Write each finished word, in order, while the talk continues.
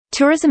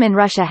Tourism in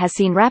Russia has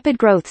seen rapid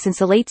growth since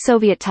the late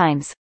Soviet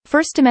times,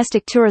 first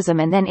domestic tourism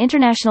and then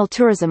international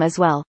tourism as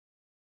well.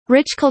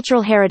 Rich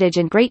cultural heritage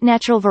and great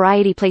natural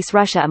variety place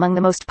Russia among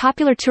the most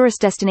popular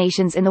tourist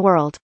destinations in the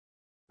world.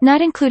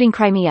 Not including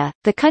Crimea,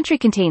 the country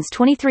contains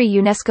 23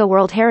 UNESCO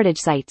World Heritage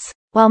Sites,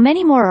 while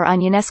many more are on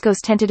UNESCO's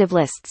tentative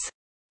lists.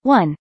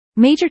 1.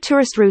 Major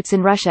tourist routes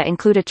in Russia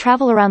include a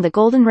travel around the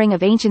Golden Ring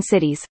of ancient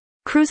cities,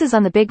 cruises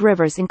on the big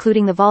rivers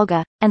including the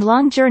Volga, and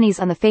long journeys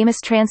on the famous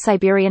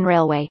Trans-Siberian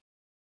Railway.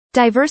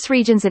 Diverse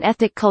regions and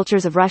ethnic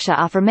cultures of Russia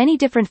offer many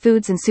different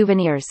foods and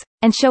souvenirs,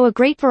 and show a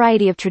great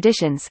variety of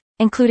traditions,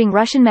 including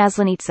Russian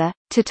Maslenitsa,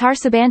 Tatar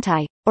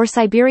Sabantai, or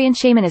Siberian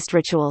shamanist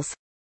rituals.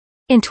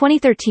 In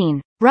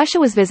 2013, Russia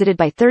was visited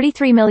by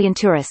 33 million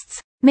tourists,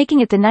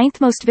 making it the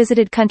 9th most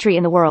visited country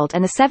in the world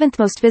and the 7th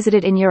most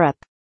visited in Europe.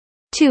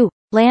 2.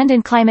 Land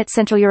and climate.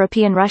 Central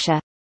European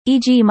Russia,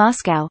 e.g.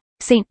 Moscow,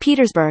 St.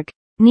 Petersburg,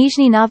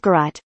 Nizhny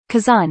Novgorod,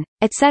 Kazan,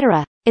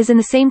 etc., is in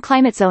the same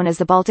climate zone as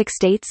the Baltic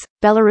states,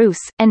 Belarus,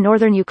 and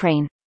northern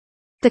Ukraine.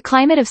 The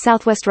climate of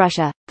southwest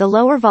Russia, the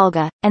lower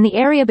Volga, and the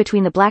area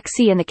between the Black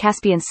Sea and the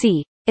Caspian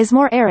Sea, is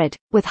more arid,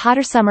 with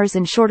hotter summers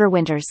and shorter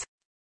winters.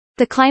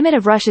 The climate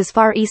of Russia's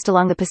far east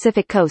along the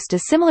Pacific coast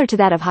is similar to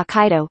that of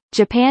Hokkaido,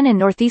 Japan and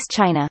northeast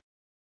China.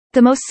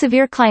 The most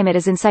severe climate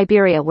is in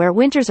Siberia where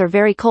winters are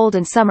very cold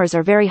and summers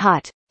are very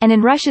hot, and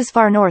in Russia's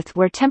far north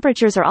where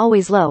temperatures are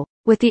always low,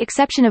 with the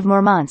exception of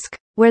Murmansk,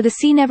 where the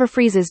sea never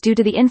freezes due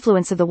to the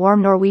influence of the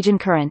warm Norwegian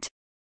current.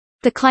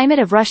 The climate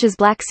of Russia's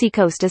Black Sea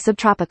coast is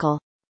subtropical.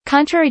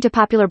 Contrary to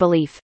popular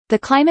belief, the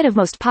climate of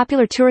most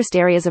popular tourist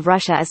areas of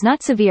Russia is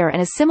not severe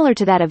and is similar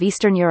to that of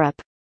Eastern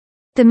Europe.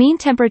 The mean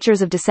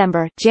temperatures of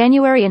December,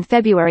 January and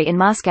February in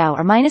Moscow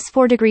are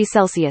 -4 degrees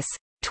Celsius,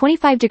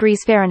 25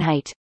 degrees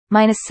Fahrenheit,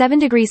 -7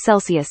 degrees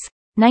Celsius,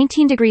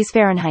 19 degrees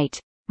Fahrenheit,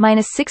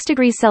 -6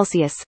 degrees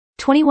Celsius,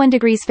 21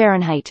 degrees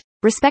Fahrenheit,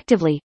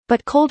 respectively,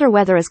 but colder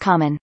weather is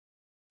common.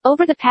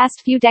 Over the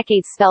past few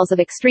decades, spells of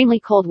extremely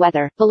cold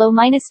weather, below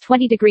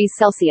 -20 degrees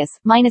Celsius,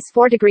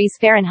 -4 degrees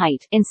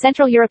Fahrenheit, in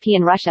Central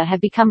European Russia have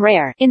become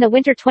rare. In the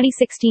winter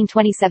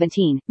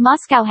 2016-2017,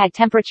 Moscow had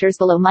temperatures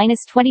below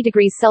 -20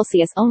 degrees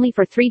Celsius only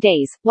for 3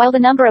 days, while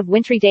the number of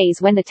wintry days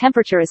when the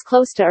temperature is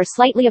close to or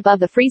slightly above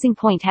the freezing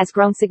point has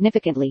grown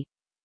significantly.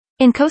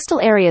 In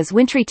coastal areas,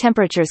 wintry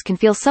temperatures can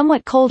feel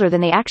somewhat colder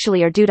than they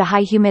actually are due to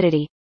high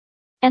humidity.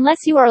 Unless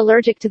you are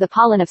allergic to the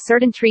pollen of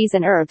certain trees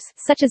and herbs,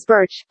 such as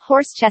birch,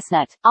 horse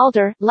chestnut,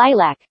 alder,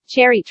 lilac,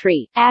 cherry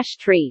tree, ash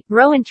tree,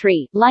 rowan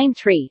tree, lime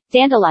tree,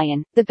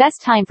 dandelion, the best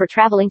time for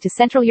traveling to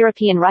Central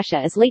European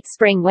Russia is late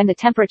spring when the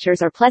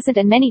temperatures are pleasant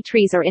and many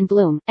trees are in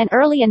bloom, and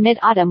early and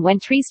mid-autumn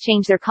when trees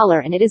change their color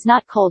and it is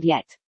not cold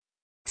yet.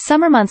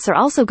 Summer months are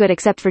also good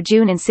except for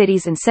June in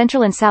cities in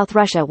Central and South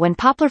Russia when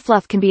poplar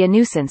fluff can be a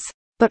nuisance.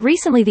 But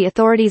recently the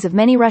authorities of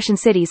many Russian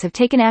cities have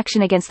taken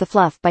action against the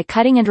fluff by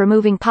cutting and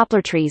removing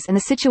poplar trees and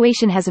the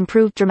situation has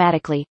improved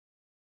dramatically.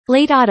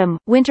 Late autumn,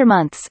 winter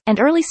months, and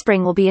early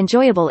spring will be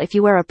enjoyable if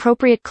you wear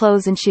appropriate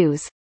clothes and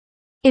shoes.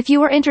 If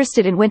you are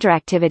interested in winter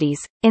activities,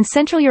 in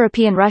Central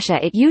European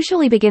Russia it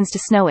usually begins to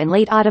snow in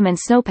late autumn and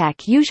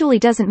snowpack usually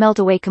doesn't melt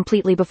away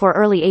completely before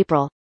early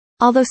April,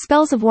 although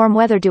spells of warm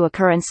weather do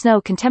occur and snow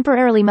can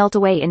temporarily melt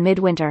away in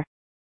mid-winter.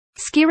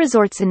 Ski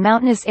resorts in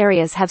mountainous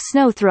areas have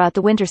snow throughout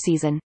the winter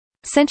season.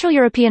 Central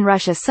European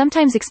Russia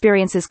sometimes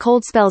experiences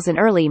cold spells in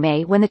early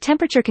May when the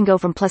temperature can go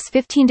from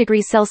 +15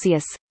 degrees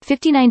Celsius,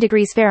 59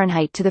 degrees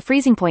Fahrenheit to the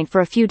freezing point for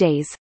a few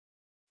days.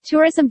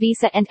 Tourism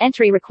visa and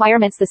entry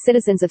requirements. The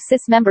citizens of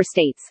CIS member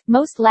states,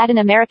 most Latin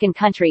American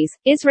countries,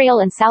 Israel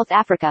and South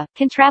Africa,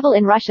 can travel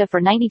in Russia for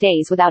 90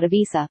 days without a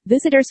visa.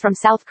 Visitors from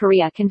South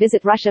Korea can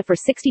visit Russia for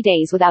 60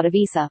 days without a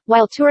visa,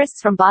 while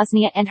tourists from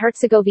Bosnia and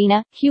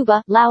Herzegovina,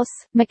 Cuba, Laos,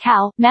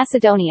 Macau,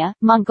 Macedonia,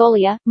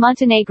 Mongolia,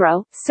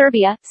 Montenegro,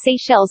 Serbia,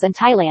 Seychelles and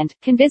Thailand,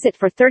 can visit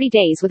for 30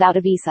 days without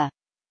a visa.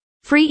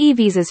 Free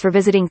e-visas for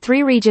visiting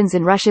 3 regions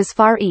in Russia's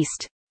Far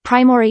East,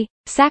 Primory,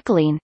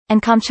 Sakhalin,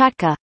 and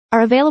Kamchatka,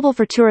 are available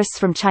for tourists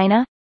from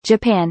China,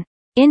 Japan,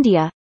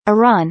 India,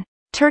 Iran,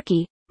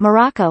 Turkey,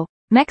 Morocco,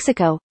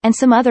 Mexico, and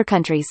some other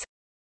countries.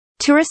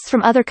 Tourists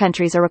from other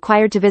countries are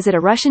required to visit a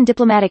Russian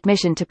diplomatic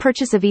mission to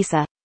purchase a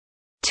visa.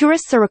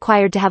 Tourists are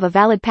required to have a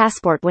valid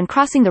passport when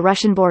crossing the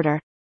Russian border.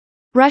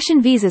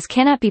 Russian visas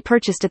cannot be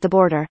purchased at the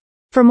border.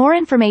 For more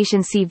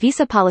information, see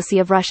Visa Policy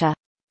of Russia.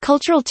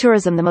 Cultural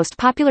tourism. The most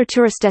popular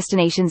tourist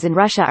destinations in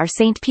Russia are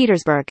St.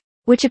 Petersburg,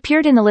 which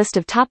appeared in the list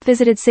of top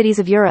visited cities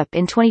of Europe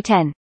in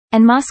 2010.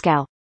 And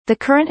Moscow, the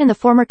current and the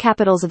former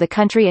capitals of the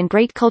country and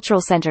great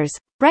cultural centers,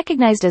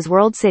 recognized as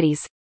world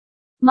cities.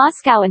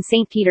 Moscow and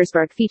St.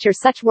 Petersburg feature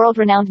such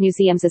world-renowned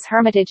museums as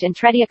Hermitage and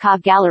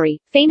Tretyakov Gallery,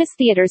 famous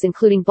theaters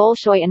including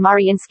Bolshoi and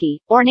Mariinsky,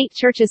 ornate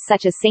churches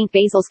such as St.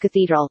 Basil's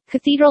Cathedral,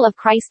 Cathedral of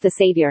Christ the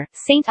Savior,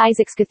 St.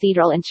 Isaac's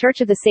Cathedral and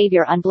Church of the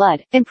Savior on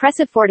Blood,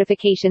 impressive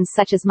fortifications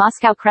such as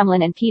Moscow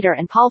Kremlin and Peter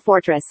and Paul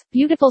Fortress,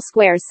 beautiful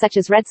squares such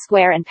as Red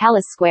Square and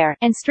Palace Square,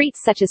 and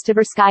streets such as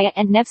Tverskaya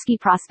and Nevsky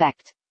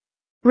Prospect.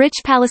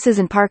 Rich palaces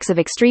and parks of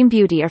extreme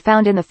beauty are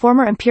found in the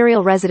former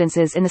imperial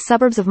residences in the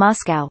suburbs of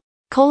Moscow,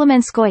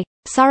 Kolomenskoye,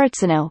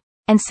 Saratsyno,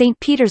 and St.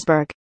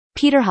 Petersburg,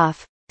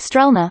 Peterhof,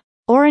 Strelna,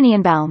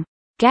 Oranienbaum,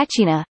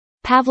 Gatchina,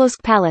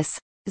 Pavlovsk Palace,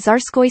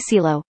 Tsarskoye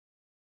Selo.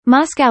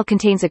 Moscow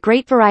contains a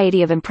great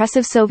variety of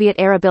impressive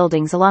Soviet-era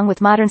buildings along with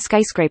modern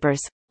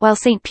skyscrapers, while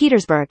St.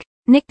 Petersburg,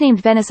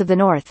 nicknamed Venice of the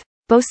North,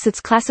 boasts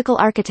its classical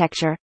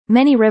architecture,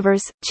 many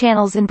rivers,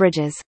 channels and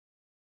bridges.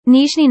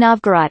 Nizhny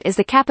Novgorod is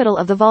the capital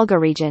of the Volga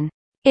region.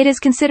 It is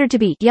considered to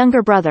be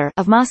younger brother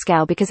of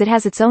Moscow because it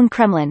has its own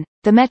Kremlin,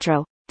 the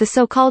metro, the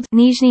so-called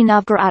Nizhny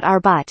Novgorod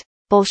Arbat,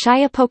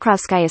 Bolshaya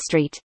Pokrovskaya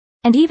Street,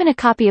 and even a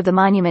copy of the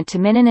monument to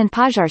Minin and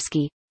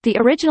Pozharsky, the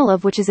original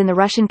of which is in the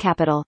Russian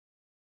capital.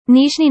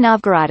 Nizhny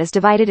Novgorod is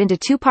divided into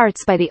two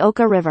parts by the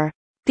Oka River.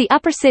 The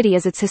upper city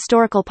is its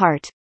historical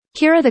part.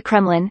 Here are the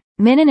Kremlin,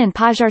 Minin and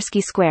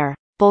Pozharsky Square,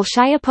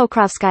 Bolshaya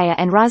Pokrovskaya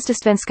and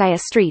Rozdestvenskaya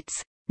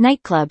streets,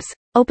 nightclubs,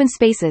 open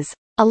spaces,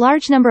 a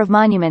large number of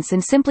monuments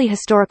and simply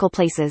historical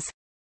places.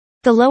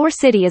 The lower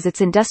city is its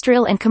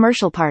industrial and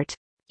commercial part.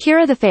 Here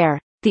are the fair,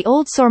 the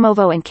old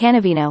Sormovo and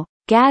Kanavino,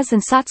 Gaz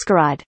and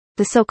Sotsgorod,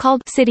 the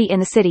so-called city in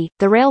the city,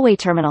 the railway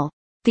terminal,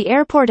 the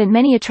airport and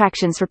many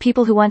attractions for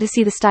people who want to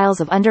see the styles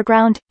of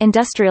underground,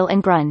 industrial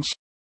and grunge.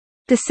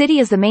 The city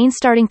is the main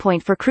starting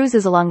point for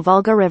cruises along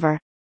Volga River.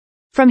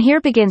 From here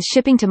begins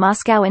shipping to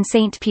Moscow and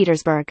St.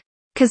 Petersburg.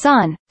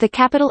 Kazan, the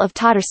capital of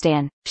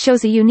Tatarstan,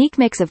 shows a unique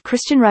mix of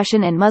Christian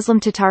Russian and Muslim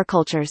Tatar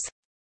cultures.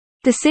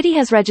 The city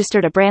has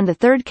registered a brand the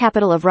third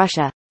capital of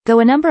Russia, though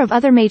a number of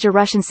other major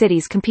Russian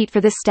cities compete for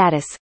this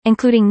status,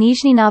 including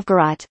Nizhny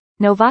Novgorod,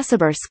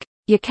 Novosibirsk,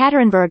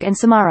 Yekaterinburg and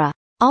Samara,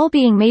 all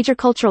being major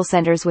cultural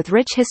centers with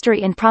rich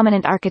history and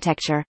prominent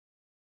architecture.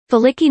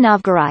 Veliki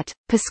Novgorod,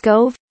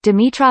 Pskov,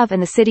 Dmitrov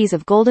and the cities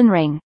of Golden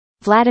Ring,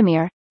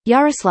 Vladimir,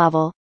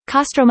 Yaroslavl,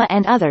 Kostroma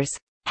and others,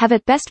 have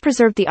at best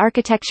preserved the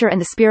architecture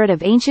and the spirit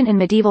of ancient and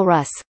medieval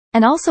Rus,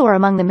 and also are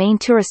among the main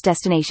tourist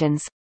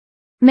destinations.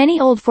 Many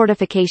old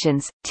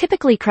fortifications,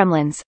 typically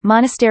Kremlins,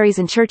 monasteries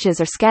and churches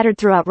are scattered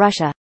throughout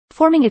Russia,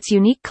 forming its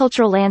unique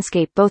cultural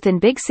landscape both in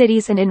big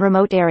cities and in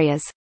remote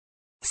areas.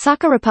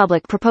 Sakha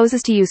Republic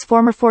proposes to use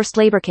former forced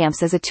labor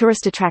camps as a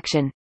tourist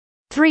attraction.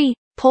 3.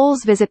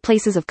 Poles visit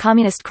places of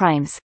communist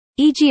crimes,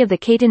 e.g. of the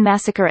Katyn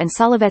massacre and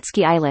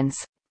Solovetsky Islands.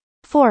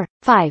 4.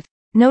 5.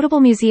 Notable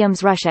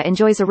museums. Russia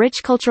enjoys a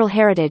rich cultural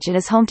heritage and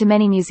is home to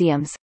many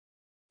museums.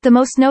 The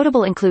most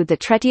notable include the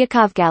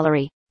Tretiakov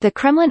Gallery, the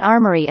Kremlin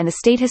Armory and the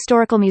State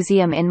Historical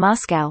Museum in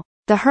Moscow,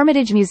 the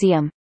Hermitage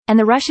Museum, and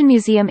the Russian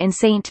Museum in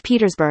St.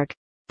 Petersburg,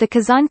 the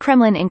Kazan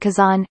Kremlin in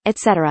Kazan,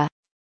 etc.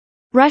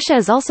 Russia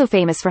is also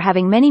famous for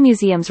having many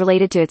museums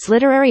related to its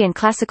literary and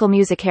classical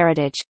music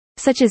heritage,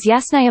 such as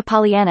Yasnaya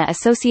Polyana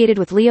associated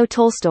with Leo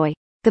Tolstoy,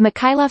 the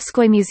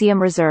Mikhailovskoy Museum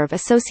Reserve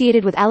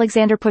associated with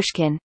Alexander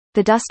Pushkin,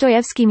 the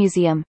Dostoevsky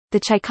Museum, the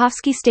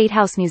Tchaikovsky State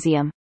House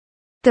Museum,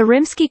 the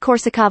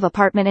Rimsky-Korsakov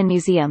Apartment and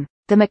Museum,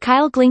 the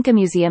Mikhail Glinka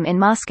Museum in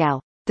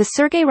Moscow, the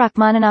Sergei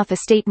Rachmaninoff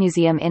Estate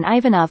Museum in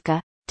Ivanovka,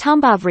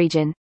 Tambov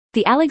region,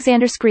 the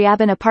Alexander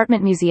Skryabin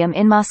Apartment Museum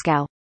in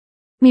Moscow.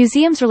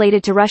 Museums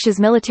related to Russia's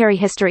military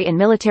history and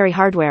military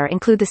hardware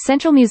include the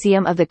Central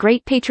Museum of the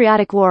Great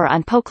Patriotic War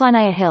on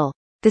Poklonnaya Hill,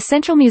 the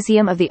Central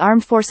Museum of the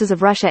Armed Forces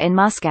of Russia in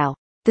Moscow,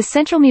 the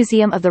Central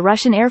Museum of the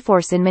Russian Air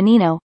Force in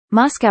Menino,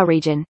 Moscow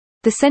region,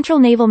 the Central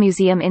Naval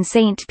Museum in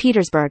St.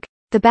 Petersburg,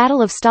 the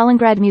Battle of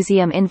Stalingrad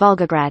Museum in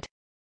Volgograd.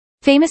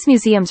 Famous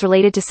museums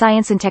related to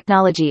science and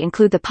technology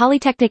include the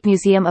Polytechnic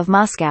Museum of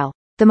Moscow,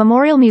 the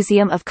Memorial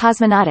Museum of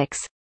Cosmonautics,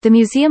 the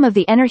Museum of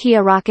the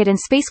Energia Rocket and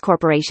Space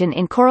Corporation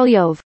in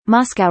Korolyov,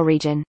 Moscow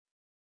region.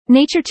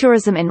 Nature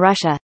tourism in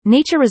Russia.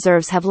 Nature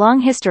reserves have long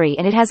history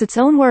and it has its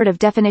own word of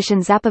definition.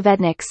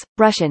 Zapovedniks,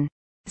 Russian.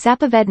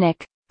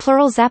 Zapovednik,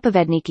 plural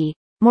Zapovedniki.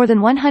 More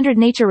than 100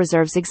 nature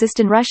reserves exist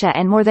in Russia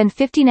and more than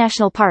 50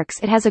 national parks.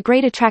 It has a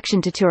great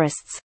attraction to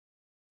tourists.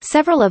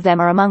 Several of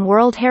them are among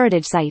World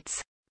Heritage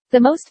Sites. The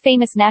most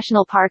famous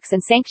national parks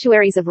and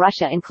sanctuaries of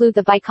Russia include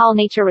the Baikal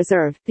Nature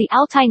Reserve, the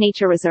Altai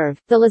Nature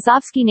Reserve, the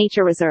Lazovsky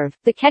Nature Reserve,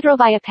 the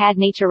Kedrovaya Pad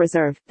Nature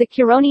Reserve, the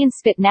Kuronian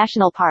Spit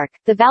National Park,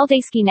 the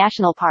Valdaysky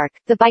National Park,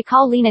 the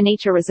Baikal-Lena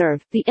Nature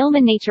Reserve, the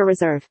Ilmen Nature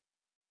Reserve.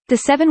 The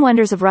Seven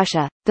Wonders of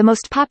Russia, the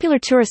most popular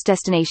tourist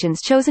destinations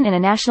chosen in a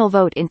national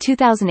vote in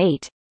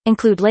 2008,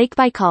 include Lake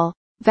Baikal,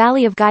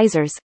 Valley of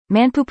Geysers,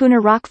 Manpupuner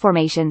rock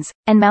formations,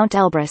 and Mount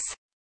Elbrus.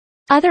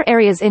 Other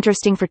areas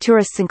interesting for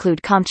tourists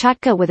include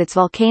Kamchatka with its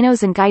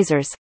volcanoes and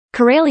geysers,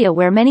 Karelia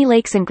where many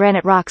lakes and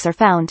granite rocks are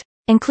found,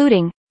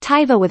 including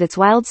Tiva with its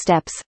wild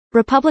steppes,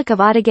 Republic of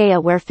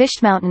Adygea where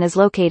Fisht Mountain is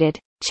located,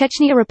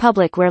 Chechnya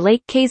Republic where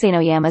Lake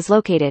Kazanoyam is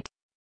located.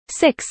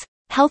 6.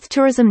 Health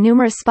tourism.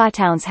 Numerous spa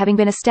towns having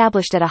been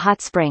established at a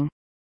hot spring.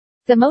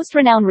 The most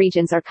renowned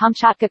regions are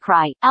Kamchatka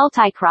Krai,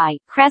 Altai Krai,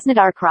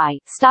 Krasnodar Krai,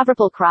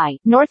 Stavropol Krai,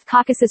 North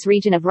Caucasus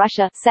region of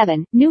Russia.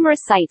 7.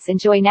 Numerous sites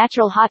enjoy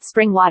natural hot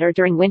spring water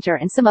during winter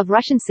and some of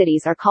Russian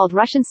cities are called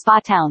Russian spa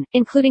town,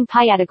 including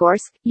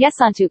Pyatagorsk,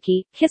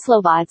 Yesantuvki,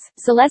 Kislovods,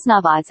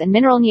 Seleznovods and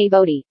Mineralnye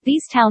Vody.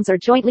 These towns are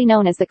jointly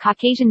known as the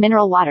Caucasian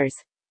mineral waters.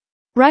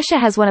 Russia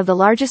has one of the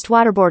largest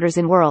water borders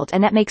in world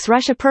and that makes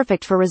Russia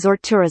perfect for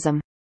resort tourism.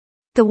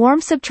 The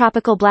warm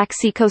subtropical Black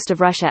Sea coast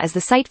of Russia is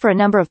the site for a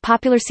number of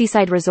popular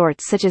seaside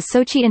resorts such as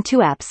Sochi and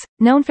Tuapse,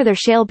 known for their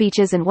shale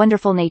beaches and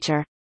wonderful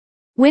nature.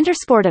 Winter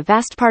sport. A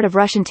vast part of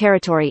Russian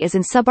territory is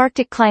in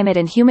subarctic climate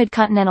and humid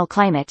continental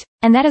climate,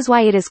 and that is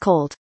why it is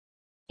cold.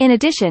 In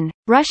addition,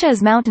 Russia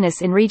is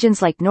mountainous in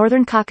regions like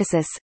Northern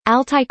Caucasus,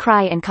 Altai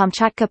Krai and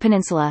Kamchatka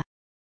Peninsula.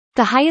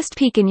 The highest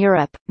peak in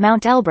Europe,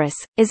 Mount Elbrus,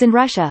 is in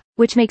Russia,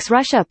 which makes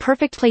Russia a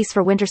perfect place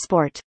for winter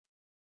sport.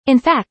 In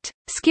fact,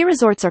 ski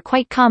resorts are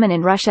quite common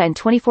in Russia, and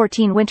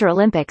 2014 Winter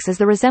Olympics is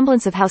the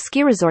resemblance of how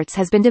ski resorts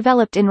has been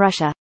developed in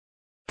Russia.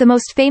 The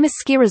most famous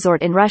ski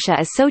resort in Russia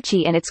is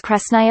Sochi and its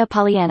Krasnaya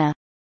Polyana.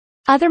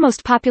 Other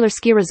most popular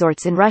ski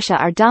resorts in Russia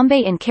are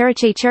Dombay and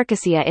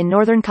Karachay-Cherkessia in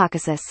Northern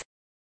Caucasus.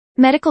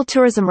 Medical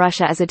tourism.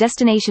 Russia is a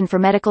destination for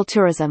medical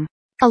tourism.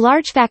 A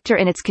large factor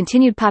in its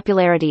continued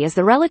popularity is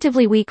the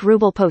relatively weak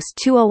ruble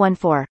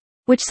post-2014,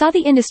 which saw the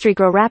industry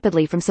grow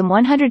rapidly from some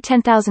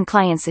 110,000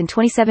 clients in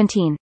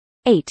 2017.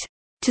 8.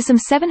 To some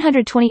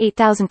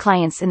 728,000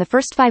 clients in the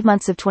first 5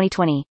 months of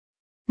 2020.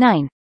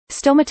 9.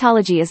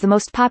 Stomatology is the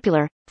most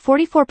popular,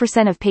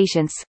 44% of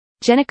patients.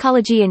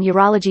 Gynecology and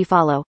urology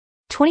follow,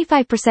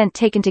 25%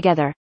 taken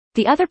together.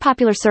 The other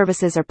popular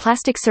services are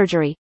plastic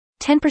surgery,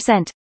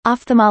 10%,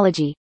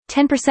 ophthalmology,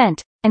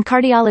 10%, and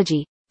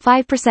cardiology,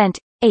 5%.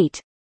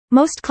 8.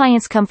 Most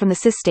clients come from the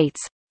CIS states,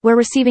 where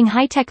receiving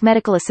high-tech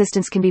medical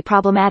assistance can be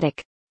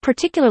problematic,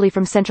 particularly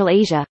from Central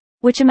Asia,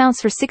 which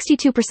amounts for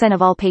 62%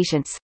 of all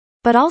patients,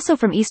 but also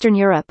from Eastern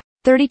Europe,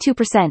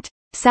 32%,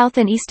 South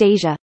and East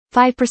Asia,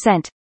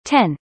 5%,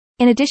 10.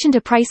 In addition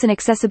to price and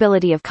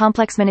accessibility of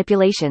complex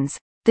manipulations,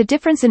 the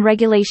difference in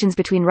regulations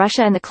between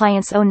Russia and the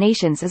client's own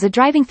nations is a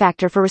driving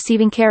factor for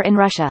receiving care in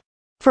Russia.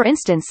 For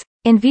instance,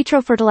 in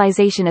vitro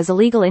fertilization is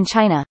illegal in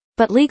China,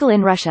 but legal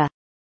in Russia.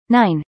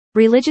 9.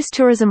 Religious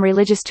tourism.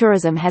 Religious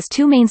tourism has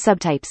two main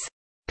subtypes: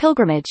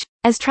 pilgrimage,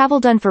 as travel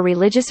done for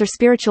religious or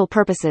spiritual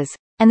purposes,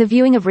 and the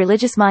viewing of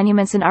religious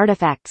monuments and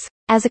artifacts,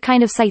 as a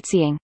kind of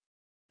sightseeing.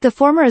 The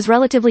former is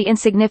relatively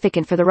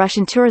insignificant for the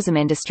Russian tourism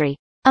industry,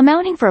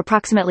 amounting for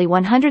approximately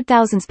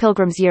 100,000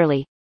 pilgrims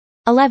yearly.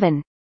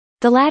 11.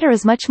 The latter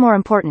is much more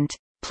important,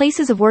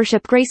 places of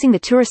worship gracing the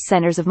tourist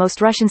centers of most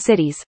Russian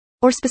cities,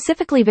 or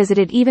specifically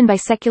visited even by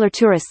secular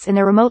tourists in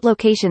their remote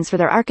locations for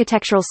their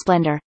architectural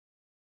splendor.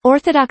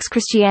 Orthodox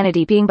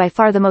Christianity being by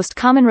far the most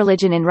common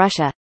religion in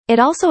Russia, it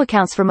also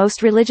accounts for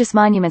most religious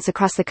monuments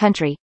across the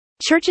country,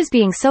 churches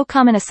being so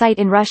common a sight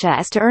in Russia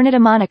as to earn it a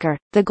moniker,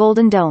 the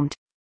Golden Domed.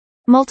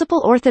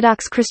 Multiple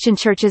Orthodox Christian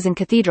churches and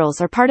cathedrals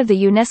are part of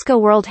the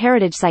UNESCO World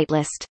Heritage Site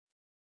list.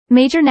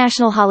 Major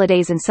national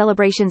holidays and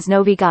celebrations: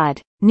 Novi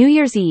God, New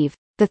Year's Eve,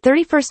 the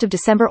 31st of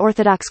December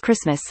Orthodox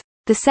Christmas,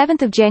 the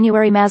 7th of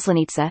January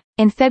Maslenitsa,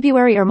 in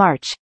February or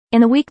March,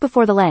 in the week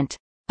before the Lent,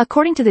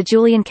 according to the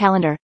Julian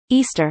calendar,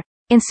 Easter,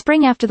 in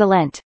spring after the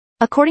Lent,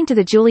 according to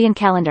the Julian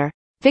calendar,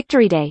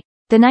 Victory Day,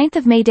 the 9th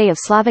of May Day of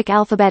Slavic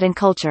Alphabet and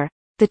Culture,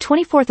 the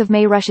 24th of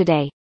May Russia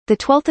Day, the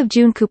 12th of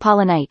June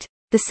Kupala Night,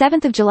 the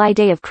 7th of July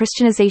Day of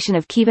Christianization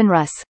of Kievan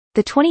Rus,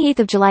 the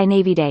 28th of July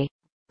Navy Day,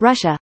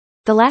 Russia,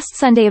 the last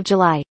Sunday of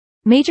July.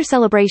 Major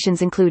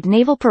celebrations include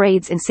naval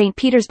parades in St.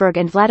 Petersburg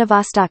and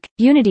Vladivostok,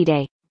 Unity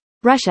Day,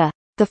 Russia,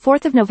 the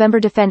 4th of November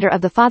Defender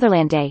of the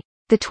Fatherland Day,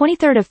 the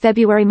 23rd of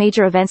February.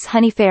 Major events: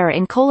 Honey Fair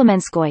in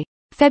Kolomenskoye,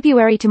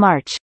 February to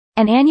March,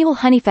 an annual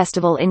honey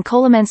festival in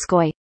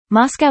Kolomenskoye,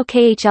 Moscow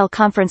KHL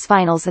Conference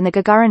Finals and the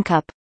Gagarin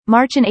Cup,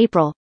 March and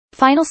April,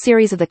 final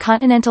series of the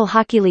Continental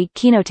Hockey League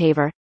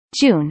Kinotaver,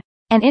 June,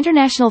 an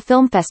international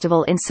film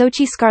festival in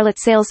Sochi. Scarlet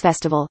Sales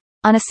Festival,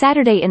 on a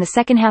Saturday in the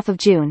second half of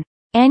June,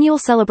 annual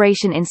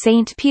celebration in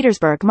St.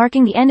 Petersburg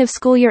marking the end of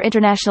school year.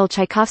 International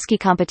Tchaikovsky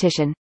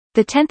Competition,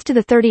 the 10th to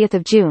the 30th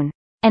of June,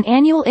 an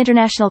annual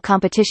international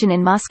competition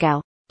in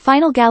Moscow,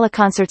 final gala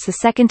concerts the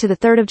 2nd to the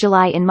 3rd of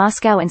July in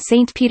Moscow and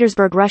St.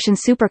 Petersburg. Russian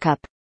Super Cup,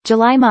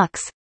 July.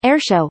 MOX, Air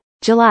Show,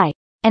 July,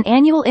 an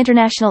annual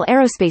international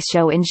aerospace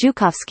show in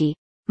Zhukovsky,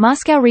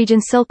 Moscow Region.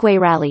 Silkway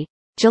Rally,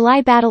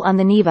 July. Battle on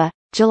the Neva,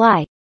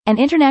 July, an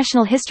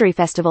international history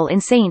festival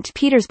in St.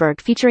 Petersburg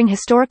featuring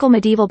historical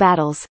medieval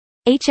battles,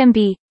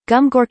 HMB,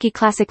 Gum Gorky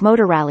Classic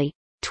Motor Rally,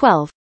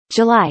 12,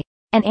 July,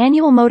 an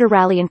annual motor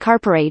rally and car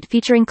parade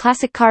featuring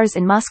classic cars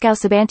in Moscow.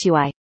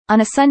 Sabantuy,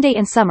 on a Sunday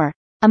in summer,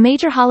 a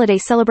major holiday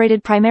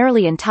celebrated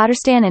primarily in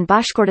Tatarstan and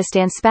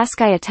Bashkortostan.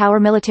 Spasskaya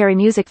Tower Military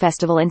Music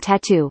Festival in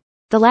Tatu,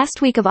 the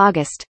last week of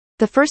August,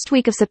 the first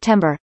week of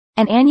September,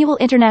 an annual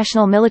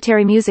international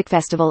military music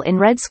festival in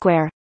Red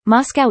Square,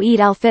 Moscow. Eid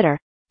al-Fitr,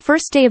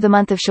 first day of the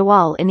month of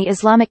Shawwal in the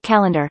Islamic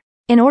calendar,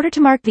 in order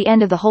to mark the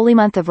end of the holy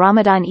month of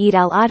Ramadan. Eid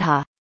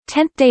al-Adha,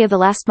 10th day of the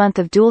last month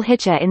of Dhul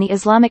Hijjah in the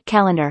Islamic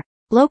calendar,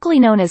 locally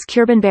known as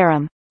Kurban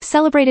Bayram,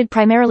 celebrated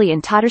primarily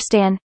in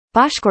Tatarstan,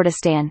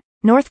 Bashkortostan,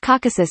 North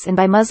Caucasus and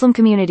by Muslim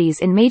communities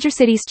in major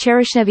cities.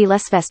 Cherishnevi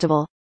Les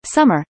Festival,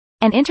 summer,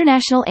 an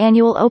international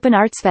annual open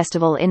arts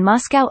festival in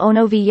Moscow.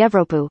 Onovi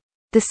Yevropu,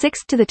 the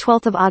 6th to the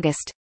 12th of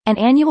August, an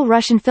annual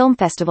Russian film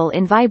festival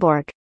in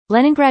Vyborg,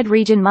 Leningrad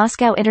Region.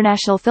 Moscow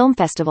International Film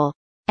Festival,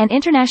 an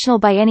international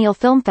biennial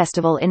film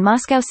festival in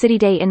Moscow. City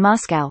Day in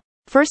Moscow,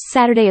 first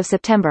Saturday of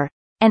September,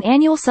 an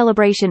annual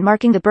celebration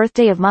marking the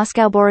birthday of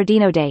Moscow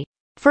Borodino Day,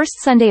 first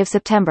Sunday of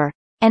September.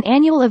 An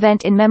annual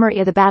event in memory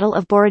of the Battle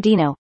of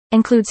Borodino,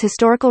 includes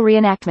historical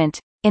reenactment,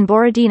 in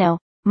Borodino,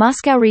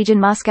 Moscow region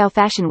Moscow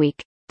Fashion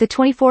Week, the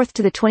 24th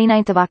to the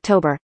 29th of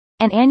October,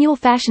 an annual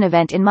fashion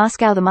event in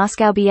Moscow the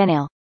Moscow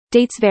Biennale,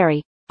 dates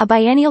vary, a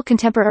biennial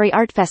contemporary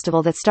art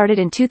festival that started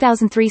in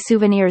 2003.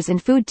 Souvenirs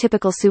and food.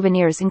 Typical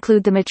souvenirs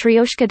include the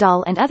Matryoshka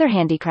doll and other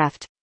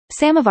handicraft,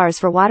 samovars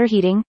for water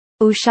heating,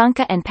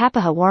 ushanka and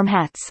papaha warm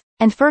hats,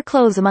 and fur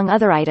clothes among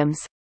other items.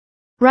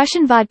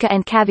 Russian vodka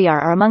and caviar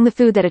are among the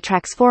food that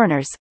attracts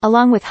foreigners,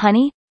 along with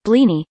honey,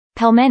 blini,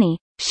 pelmeni,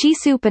 shi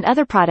soup and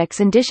other products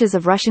and dishes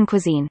of Russian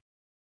cuisine.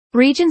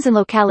 Regions and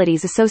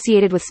localities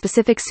associated with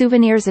specific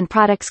souvenirs and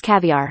products.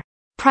 Caviar,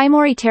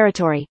 Primorye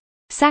Territory,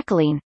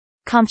 Sakhalin,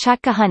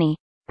 Kamchatka honey,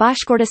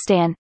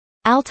 Bashkortostan,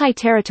 Altai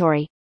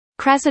Territory,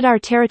 Krasnodar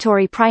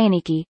Territory.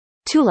 Pryaniki,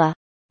 Tula,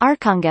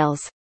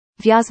 Arkhangelsk,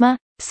 Vyazma,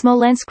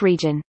 Smolensk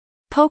region,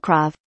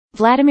 Pokrov,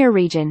 Vladimir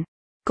region,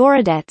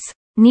 Gorodets,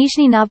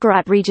 Nizhny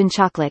Novgorod region.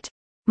 Chocolate,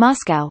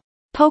 Moscow,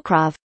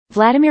 Pokrov,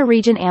 Vladimir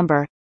region.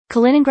 Amber,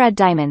 Kaliningrad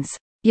diamonds,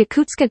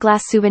 Yakutsk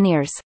glass.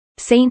 Souvenirs,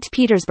 St.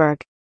 Petersburg,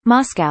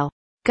 Moscow,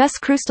 Gus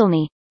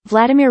Krustelny,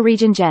 Vladimir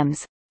region.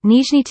 Gems,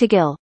 Nizhny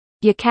Tagil,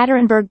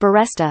 Yekaterinburg.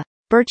 Beresta,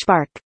 birch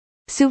bark.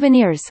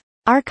 Souvenirs,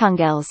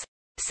 Arkhangelsk,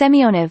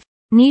 Semyonov,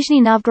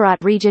 Nizhny Novgorod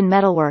region.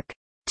 Metalwork,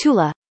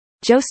 Tula,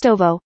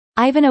 Jostovo,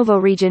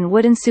 Ivanovo region.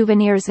 Wooden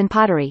souvenirs and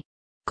pottery,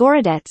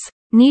 Gorodets,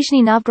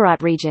 Nizhny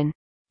Novgorod region,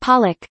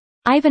 Pollock,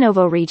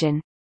 Ivanovo region,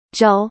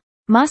 Jul,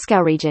 Moscow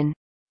region,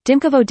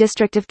 Dimkovo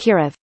district of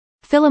Kirov,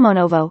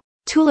 Filimonovo,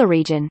 Tula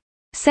region,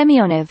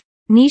 Semyonov,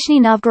 Nizhny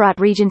Novgorod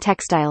region.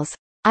 Textiles,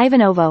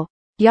 Ivanovo,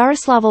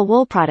 Yaroslavl.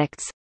 Wool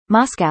products,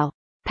 Moscow,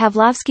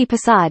 Pavlovsky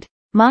Posad,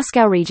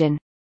 Moscow region,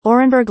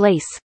 Orenburg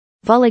lace,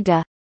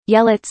 Vologda,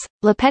 Yelets,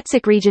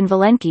 Lepetsk region.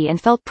 Valenki and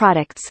felt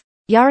products,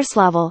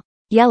 Yaroslavl,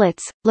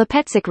 Yelets,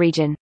 Lepetsk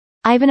region,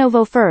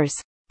 Ivanovo furs,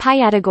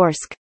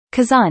 Pyatagorsk,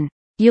 Kazan,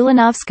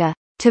 Ulanovska,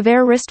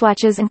 Tver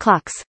wristwatches and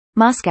clocks,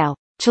 Moscow,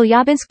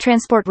 Chelyabinsk.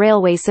 Transport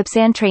Railways.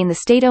 Subsan Train. The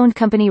state-owned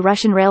company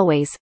Russian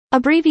Railways,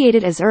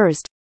 abbreviated as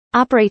URSD,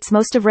 operates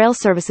most of rail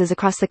services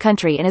across the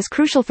country and is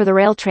crucial for the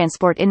rail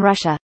transport in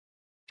Russia.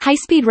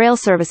 High-speed rail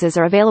services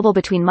are available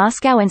between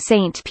Moscow and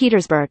St.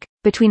 Petersburg,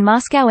 between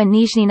Moscow and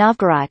Nizhny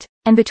Novgorod,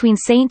 and between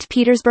St.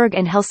 Petersburg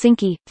and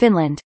Helsinki,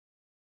 Finland.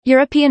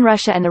 European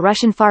Russia and the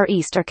Russian Far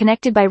East are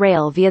connected by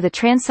rail via the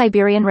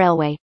Trans-Siberian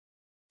Railway.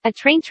 A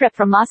train trip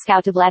from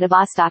Moscow to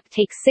Vladivostok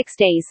takes 6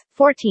 days.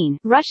 14.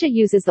 Russia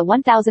uses the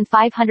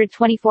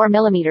 1,524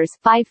 mm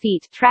 5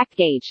 feet track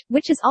gauge,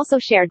 which is also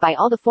shared by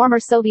all the former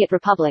Soviet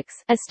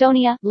republics,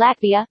 Estonia,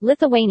 Latvia,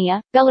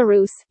 Lithuania,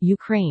 Belarus,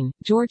 Ukraine,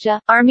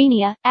 Georgia,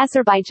 Armenia,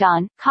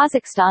 Azerbaijan,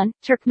 Kazakhstan,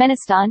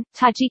 Turkmenistan,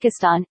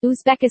 Tajikistan,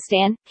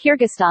 Uzbekistan,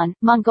 Kyrgyzstan,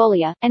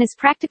 Mongolia, and is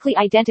practically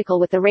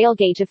identical with the rail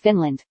gauge of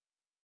Finland.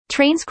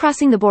 Trains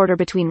crossing the border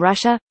between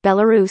Russia,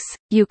 Belarus,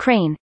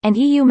 Ukraine, and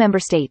EU member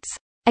states,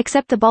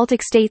 except the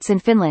Baltic states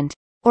and Finland,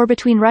 or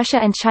between Russia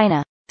and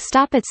China,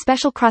 stop at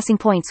special crossing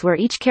points where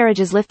each carriage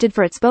is lifted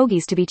for its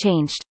bogies to be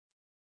changed.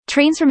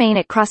 Trains remain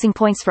at crossing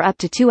points for up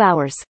to 2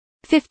 hours.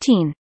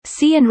 15.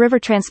 Sea and river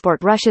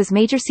transport. Russia's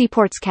major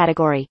seaports.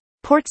 Category.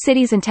 Port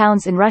cities and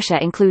towns in Russia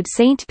include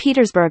St.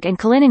 Petersburg and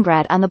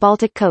Kaliningrad on the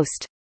Baltic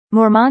coast,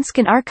 Murmansk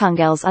and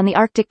Arkhangelsk on the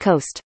Arctic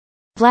coast,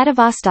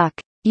 Vladivostok,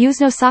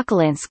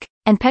 Yuzhno-Sakhalinsk,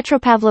 and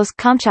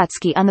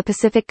Petropavlovsk-Kamchatsky on the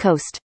Pacific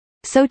coast,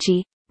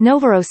 Sochi,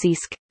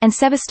 Novorossiysk, and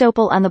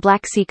Sevastopol on the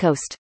Black Sea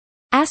coast,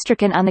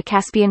 Astrakhan on the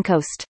Caspian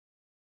coast.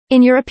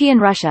 In European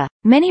Russia,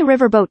 many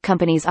riverboat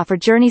companies offer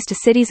journeys to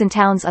cities and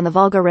towns on the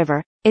Volga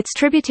River, its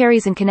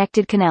tributaries and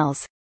connected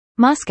canals.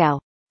 Moscow,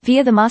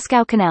 via the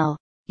Moscow Canal,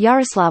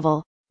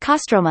 Yaroslavl,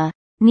 Kostroma,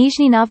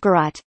 Nizhny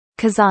Novgorod,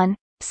 Kazan,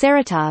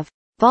 Saratov,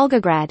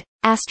 Volgograd,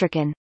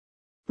 Astrakhan.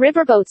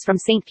 Riverboats from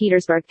St.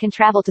 Petersburg can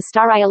travel to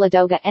Staraya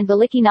Ladoga and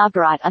Veliki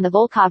Novgorod on the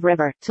Volkhov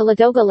River, to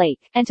Ladoga Lake,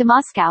 and to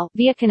Moscow,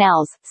 via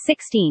canals.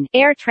 16.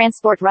 Air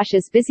transport.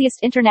 Russia's busiest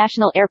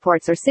international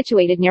airports are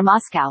situated near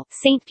Moscow,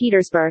 St.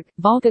 Petersburg,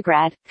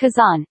 Volgograd,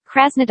 Kazan,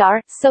 Krasnodar,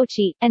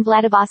 Sochi, and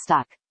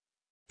Vladivostok.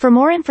 For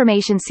more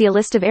information, see a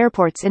list of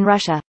airports in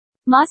Russia.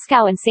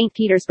 Moscow and St.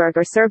 Petersburg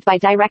are served by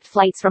direct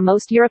flights from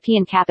most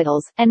European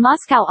capitals, and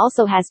Moscow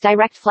also has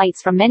direct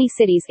flights from many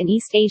cities in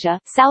East Asia,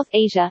 South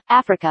Asia,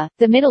 Africa,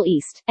 the Middle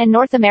East, and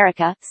North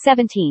America.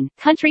 17.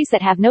 Countries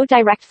that have no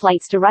direct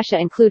flights to Russia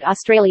include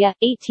Australia,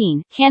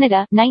 18,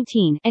 Canada,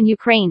 19, and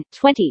Ukraine,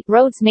 20.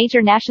 Roads.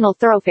 Major national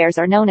thoroughfares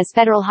are known as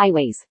federal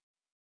highways.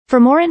 For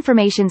more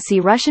information, see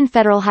Russian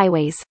federal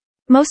highways.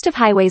 Most of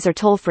highways are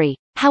toll-free.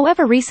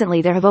 However,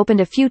 recently there have opened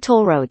a few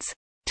toll roads.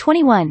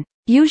 21.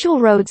 Usual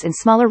roads in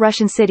smaller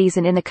Russian cities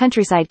and in the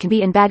countryside can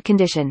be in bad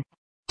condition.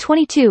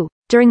 22.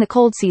 During the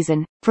cold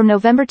season, from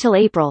November till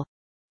April,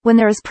 when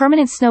there is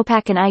permanent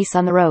snowpack and ice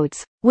on the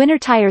roads, winter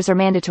tires are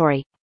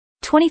mandatory.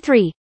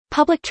 23.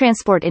 Public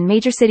transport in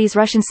major cities.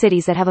 Russian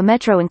cities that have a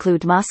metro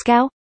include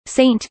Moscow,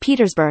 St.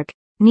 Petersburg,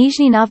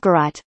 Nizhny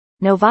Novgorod,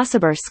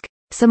 Novosibirsk,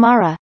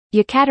 Samara,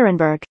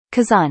 Yekaterinburg,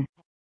 Kazan.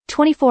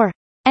 24.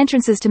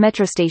 Entrances to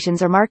metro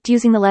stations are marked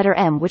using the letter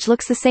M, which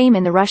looks the same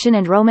in the Russian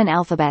and Roman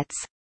alphabets.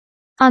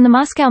 On the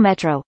Moscow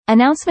Metro,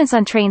 announcements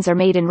on trains are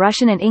made in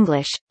Russian and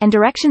English, and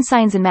direction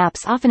signs and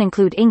maps often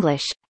include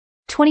English.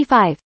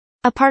 25.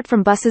 Apart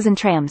from buses and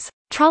trams,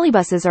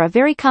 trolleybuses are a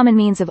very common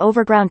means of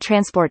overground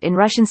transport in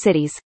Russian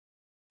cities.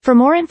 For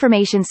more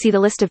information, see the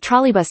list of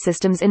trolleybus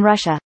systems in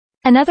Russia.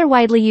 Another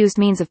widely used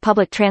means of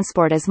public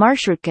transport is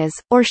marshrutkas,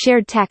 or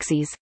shared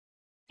taxis.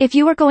 If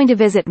you are going to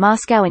visit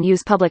Moscow and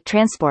use public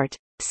transport,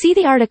 see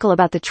the article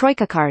about the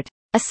Troika card.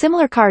 A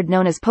similar card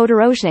known as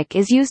podorozhnik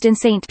is used in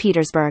St.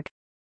 Petersburg.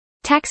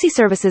 Taxi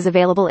services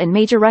available in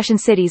major Russian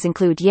cities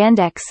include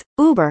Yandex,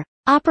 Uber,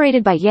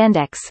 operated by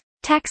Yandex,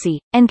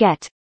 Taxi, and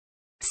Get.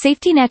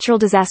 Safety. Natural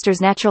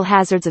disasters. Natural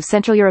hazards of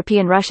Central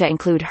European Russia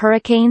include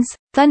hurricanes,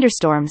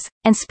 thunderstorms,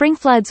 and spring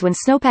floods when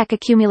snowpack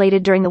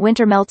accumulated during the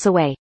winter melts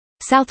away.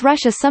 South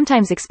Russia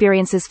sometimes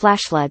experiences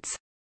flash floods.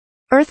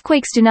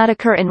 Earthquakes do not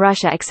occur in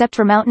Russia except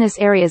for mountainous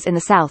areas in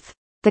the south,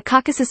 the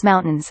Caucasus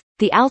Mountains,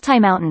 the Altai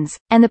Mountains,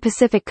 and the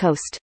Pacific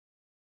Coast.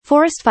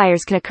 Forest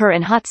fires can occur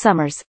in hot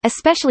summers,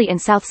 especially in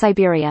South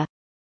Siberia.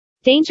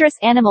 Dangerous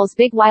animals.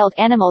 Big wild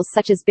animals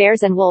such as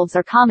bears and wolves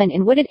are common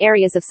in wooded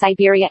areas of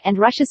Siberia and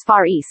Russia's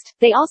Far East.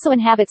 They also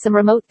inhabit some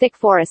remote thick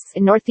forests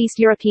in northeast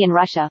European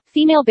Russia.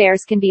 Female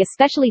bears can be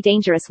especially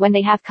dangerous when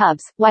they have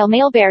cubs, while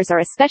male bears are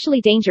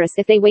especially dangerous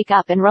if they wake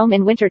up and roam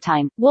in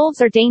wintertime.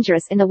 Wolves are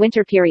dangerous in the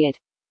winter period.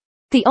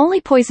 The only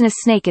poisonous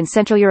snake in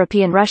Central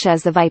European Russia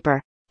is the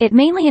viper. It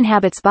mainly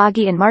inhabits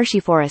boggy and marshy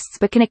forests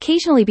but can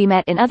occasionally be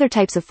met in other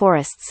types of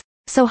forests,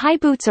 so high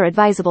boots are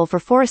advisable for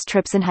forest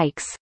trips and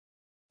hikes.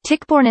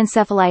 Tick-borne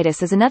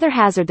encephalitis is another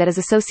hazard that is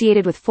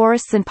associated with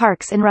forests and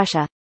parks in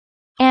Russia.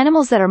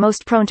 Animals that are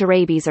most prone to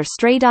rabies are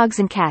stray dogs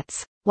and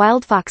cats,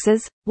 wild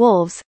foxes,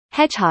 wolves,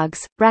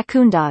 hedgehogs,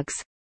 raccoon dogs.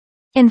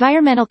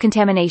 Environmental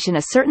contamination.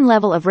 A certain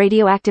level of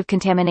radioactive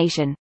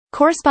contamination,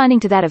 corresponding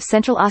to that of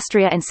Central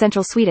Austria and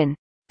Central Sweden,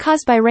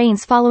 caused by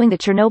rains following the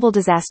Chernobyl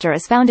disaster,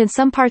 is found in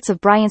some parts of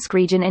Bryansk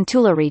region and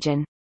Tula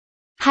region.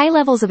 High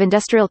levels of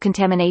industrial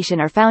contamination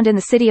are found in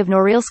the city of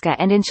Norilsk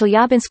and in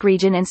Chelyabinsk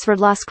region and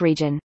Sverdlovsk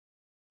region.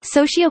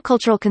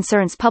 Socio-cultural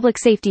concerns. Public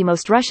safety.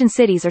 Most Russian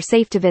cities are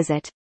safe to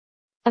visit.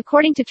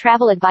 According to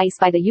travel advice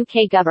by the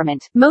UK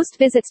government, most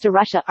visits to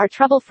Russia are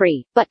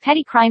trouble-free, but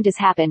petty crime does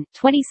happen.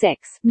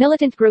 26.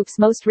 Militant groups.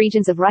 Most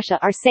regions of Russia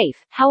are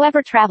safe,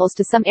 however travels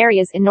to some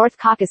areas in North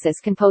Caucasus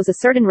can pose a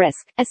certain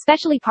risk,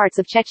 especially parts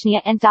of Chechnya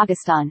and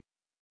Dagestan.